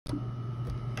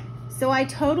So I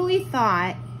totally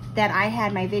thought that I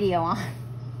had my video on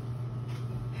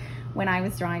when I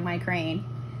was drawing my crane.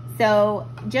 So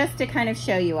just to kind of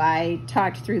show you, I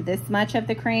talked through this much of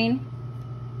the crane.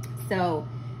 So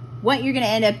what you're gonna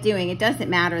end up doing, it doesn't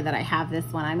matter that I have this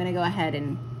one. I'm gonna go ahead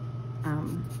and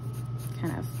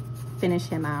kind of finish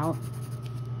him out.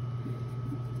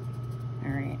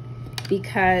 All right,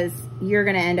 because you're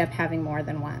gonna end up having more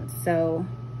than one. So,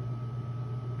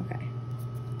 okay.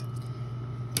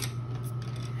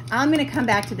 I'm gonna come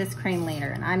back to this crane later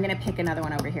and I'm gonna pick another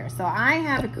one over here. So I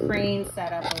have a crane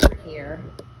set up over here.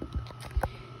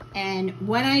 And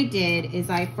what I did is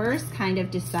I first kind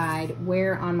of decide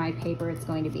where on my paper it's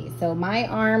going to be. So my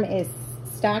arm is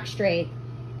stock straight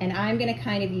and I'm gonna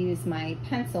kind of use my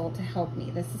pencil to help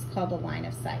me. This is called a line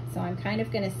of sight. So I'm kind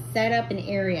of gonna set up an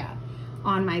area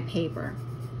on my paper.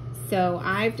 So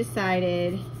I've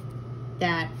decided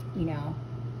that, you know,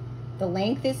 the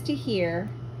length is to here.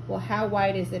 Well, how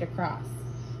wide is it across?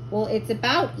 Well, it's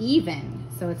about even,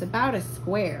 so it's about a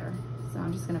square. So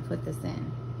I'm just gonna put this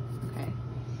in, okay.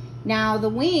 Now the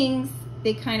wings,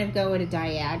 they kind of go at a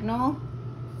diagonal.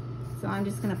 So I'm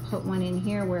just gonna put one in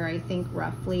here where I think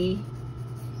roughly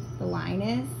the line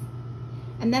is.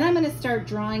 And then I'm gonna start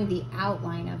drawing the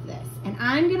outline of this. And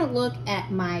I'm gonna look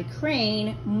at my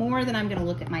crane more than I'm gonna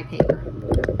look at my paper,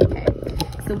 okay?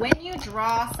 So when you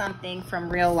draw something from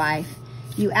real life,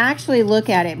 you actually look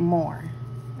at it more,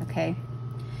 okay?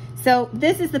 So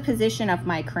this is the position of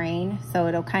my crane. So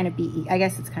it'll kind of be, I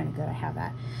guess it's kind of good I have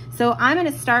that. So I'm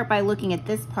gonna start by looking at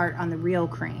this part on the real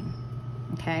crane,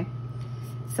 okay?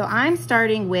 So I'm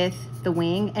starting with the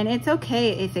wing, and it's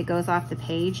okay if it goes off the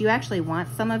page. You actually want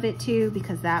some of it too,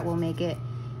 because that will make it,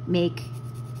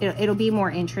 it'll be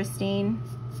more interesting.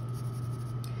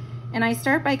 And I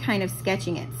start by kind of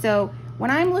sketching it. So when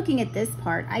I'm looking at this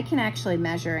part, I can actually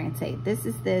measure and say, this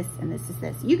is this and this is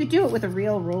this. You could do it with a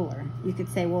real ruler. You could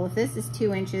say, well, if this is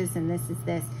 2 inches and this is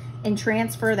this, and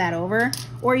transfer that over,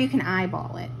 or you can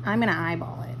eyeball it. I'm gonna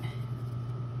eyeball it.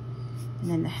 And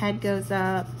then the head goes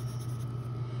up,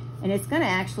 and it's gonna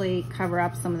actually cover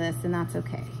up some of this, and that's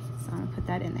okay. So I'm gonna put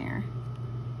that in there.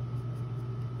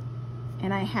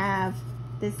 And I have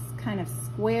this kind of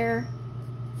square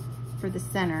for the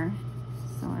center.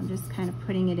 So I'm just kind of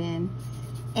putting it in.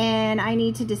 And I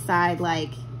need to decide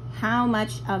like how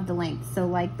much of the length. So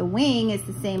like the wing is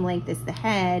the same length as the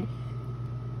head,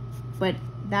 but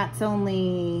that's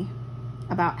only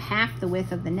about half the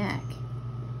width of the neck.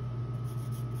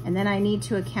 And then I need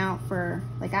to account for,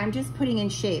 like I'm just putting in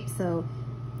shape. So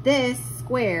this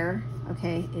square,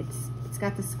 okay, it's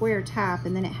got the square top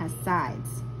and then it has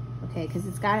sides, okay, because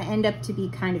it's got to end up to be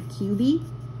kind of cubey,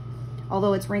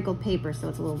 although it's wrinkled paper, so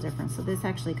it's a little different. So this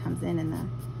actually comes in and the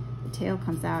tail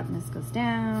comes out and this goes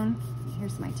down.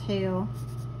 Here's my tail,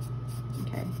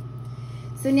 okay.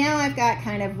 So now I've got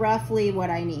kind of roughly what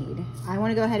I need. I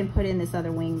want to go ahead and put in this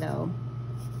other wing though,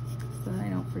 so that I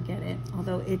don't forget it,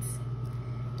 although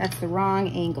that's the wrong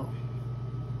angle.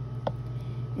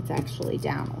 It's actually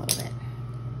down a little bit.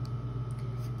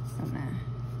 So I'm gonna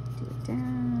do it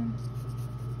down,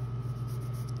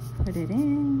 put it in,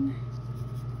 and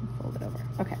fold it over.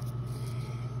 Okay.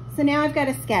 So now I've got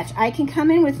a sketch. I can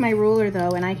come in with my ruler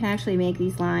though, and I can actually make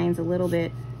these lines a little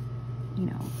bit, you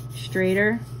know,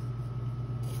 straighter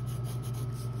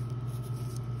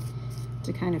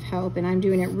to kind of help. And I'm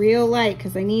doing it real light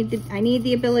because I need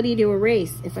the ability to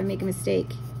erase if I make a mistake.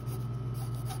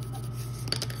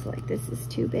 So like this is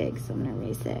too big, so I'm gonna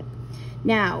erase it.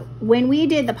 Now, when we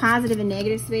did the positive and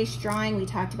negative space drawing, we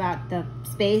talked about the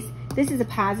space. This is a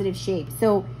positive shape.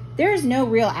 So there's no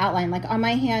real outline. Like on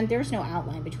my hand, there's no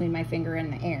outline between my finger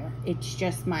and the air. It's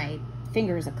just my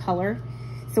finger is a color.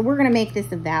 So we're gonna make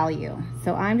this a value.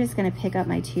 So I'm just gonna pick up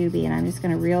my 2B and I'm just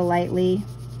gonna real lightly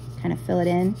kind of fill it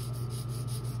in,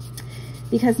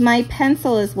 because my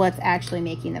pencil is what's actually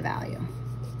making the value,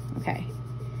 okay?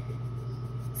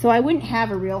 So I wouldn't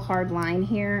have a real hard line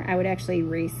here. I would actually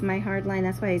erase my hard line.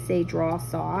 That's why I say draw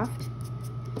soft,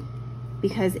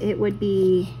 because it would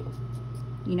be,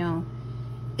 you know,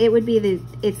 it would be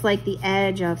it's like the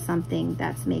edge of something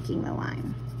that's making the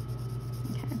line,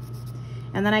 okay?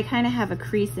 And then I kind of have a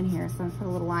crease in here, so I'm gonna put a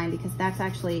little line because that's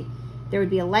actually, there would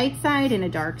be a light side and a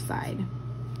dark side.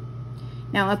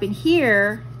 Now up in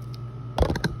here,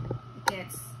 it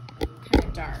gets kind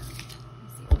of dark.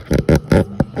 A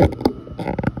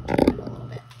little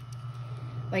bit.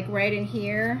 Like right in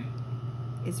here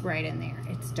is right in there.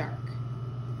 It's dark.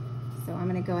 So I'm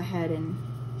gonna go ahead and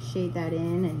shade that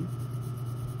in. And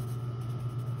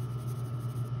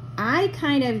I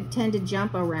kind of tend to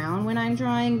jump around when I'm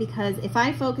drawing, because if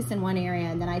I focus in one area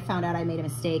and then I found out I made a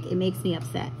mistake, it makes me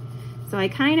upset. So I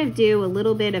kind of do a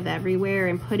little bit of everywhere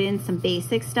and put in some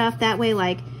basic stuff. That way,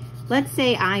 like, let's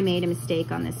say I made a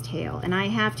mistake on this tail and I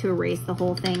have to erase the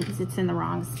whole thing because it's in the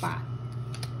wrong spot.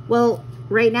 Well,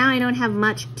 right now I don't have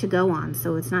much to go on,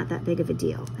 so it's not that big of a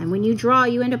deal. And when you draw,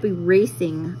 you end up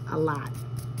erasing a lot.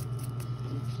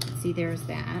 See, there's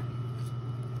that.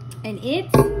 And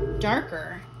it's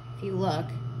darker, if you look.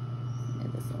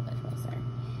 Move this a little bit closer.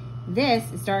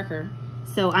 This is darker,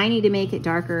 so I need to make it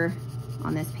darker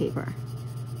on this paper.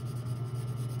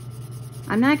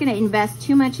 I'm not going to invest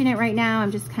too much in it right now.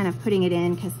 I'm just kind of putting it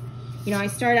in because, you know, I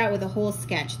start out with a whole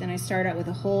sketch, then I start out with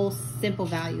a whole simple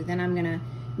value, then I'm going to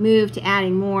move to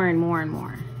adding more and more and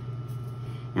more.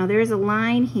 Now there's a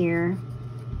line here,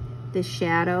 the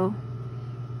shadow,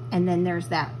 and then there's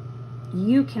that.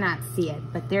 You cannot see it,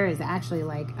 but there is actually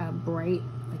like a bright,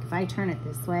 like if I turn it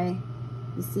this way,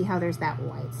 you see how there's that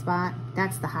white spot?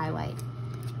 That's the highlight.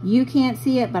 You can't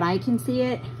see it, but I can see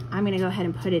it. I'm gonna go ahead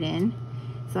and put it in.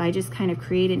 So I just kind of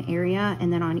create an area,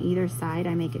 and then on either side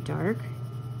I make it dark.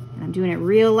 And I'm doing it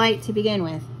real light to begin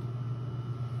with.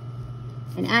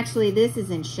 And actually this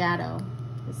is in shadow,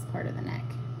 this part of the neck.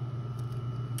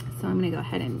 So I'm gonna go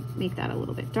ahead and make that a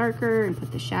little bit darker and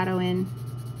put the shadow in.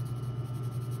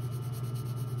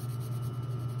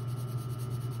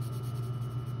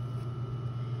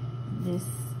 This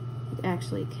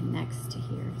actually connects to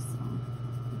here, so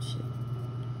it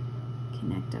should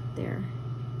connect up there.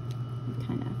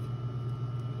 Kind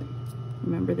of,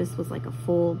 remember this was like a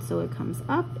fold, so it comes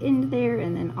up into there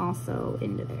and then also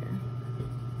into there.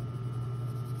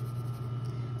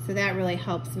 So that really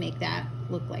helps make that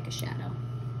look like a shadow.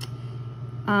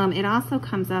 It also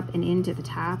comes up and into the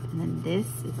top, and then this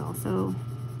is also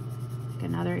like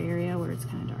another area where it's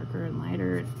kind of darker and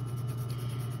lighter.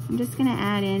 I'm just gonna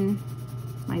add in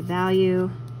my value.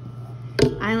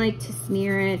 I like to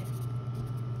smear it.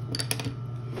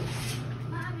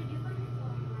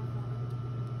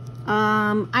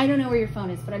 I don't know where your phone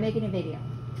is, but I'm making a video.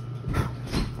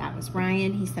 That was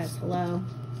Ryan. He says hello.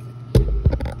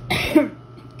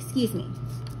 Excuse me.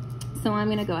 So I'm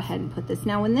going to go ahead and put this.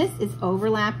 Now, when this is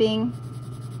overlapping,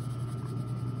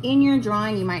 in your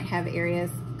drawing, you might have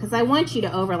areas, because I want you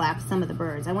to overlap some of the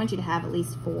birds. I want you to have at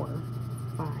least 4 or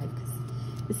 5.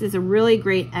 This is a really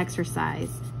great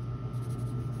exercise.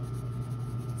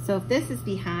 So if this is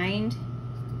behind,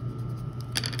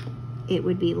 it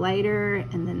would be lighter,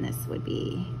 and then this would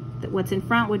be, what's in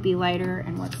front would be lighter,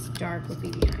 and what's dark would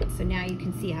be behind. So now you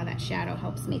can see how that shadow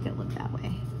helps make it look that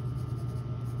way.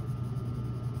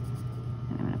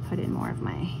 And I'm gonna put in more of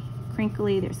my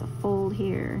crinkly. There's a fold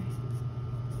here.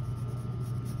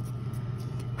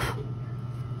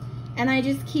 And I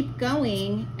just keep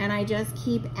going, and I just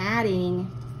keep adding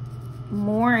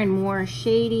more and more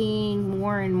shading,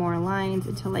 more and more lines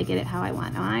until I get it how I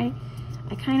want. Now I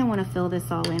kind of want to fill this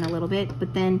all in a little bit,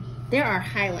 but then there are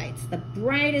highlights. The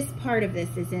brightest part of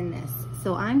this is in this.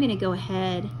 So I'm going to go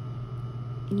ahead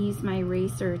and use my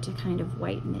eraser to kind of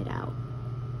whiten it out.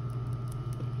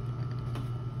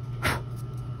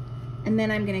 And then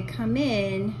I'm going to come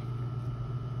in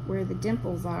where the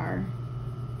dimples are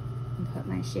and put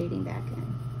my shading back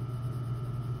in.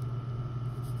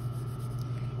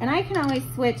 And I can always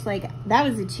switch, like that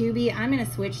was a 2B, I'm going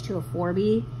to switch to a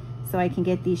 4B. So I can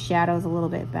get these shadows a little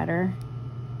bit better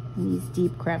in these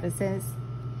deep crevices.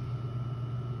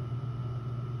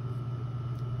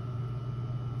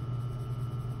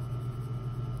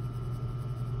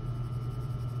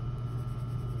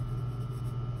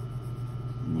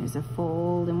 And there's a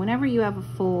fold, and whenever you have a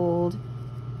fold,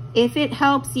 if it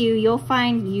helps you, you'll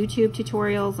find YouTube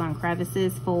tutorials on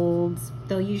crevices, folds.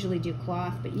 They'll usually do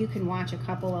cloth, but you can watch a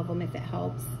couple of them if it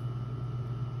helps.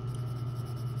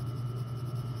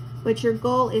 But your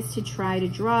goal is to try to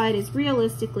draw it as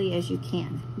realistically as you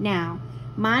can. Now,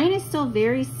 mine is still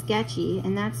very sketchy,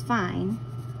 and that's fine.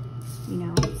 You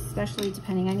know, especially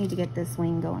depending, I need to get this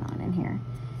wing going on in here.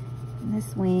 And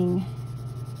this wing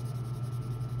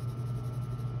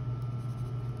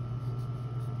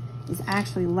is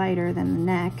actually lighter than the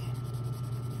neck.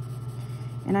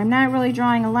 And I'm not really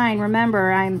drawing a line.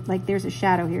 Remember, I'm like, there's a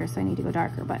shadow here, so I need to go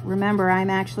darker. But remember, I'm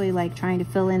actually like trying to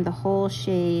fill in the whole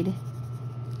shade.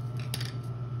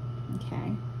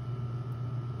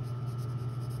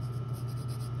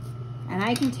 And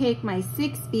I can take my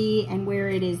 6B and where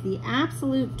it is the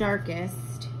absolute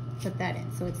darkest, put that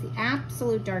in. So it's the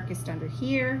absolute darkest under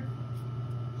here,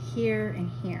 here,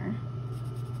 and here.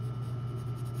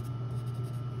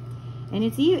 And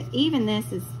it's even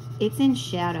this is, it's in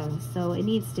shadow, so it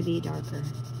needs to be darker.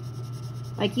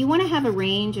 Like you want to have a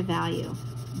range of value,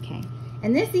 okay?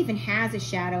 And this even has a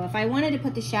shadow. If I wanted to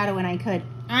put the shadow in, I could.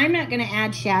 I'm not going to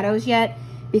add shadows yet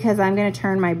because I'm gonna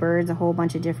turn my birds a whole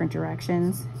bunch of different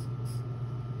directions.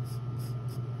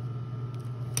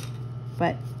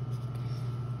 But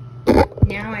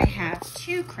now I have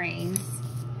 2 cranes,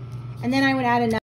 and then I would add another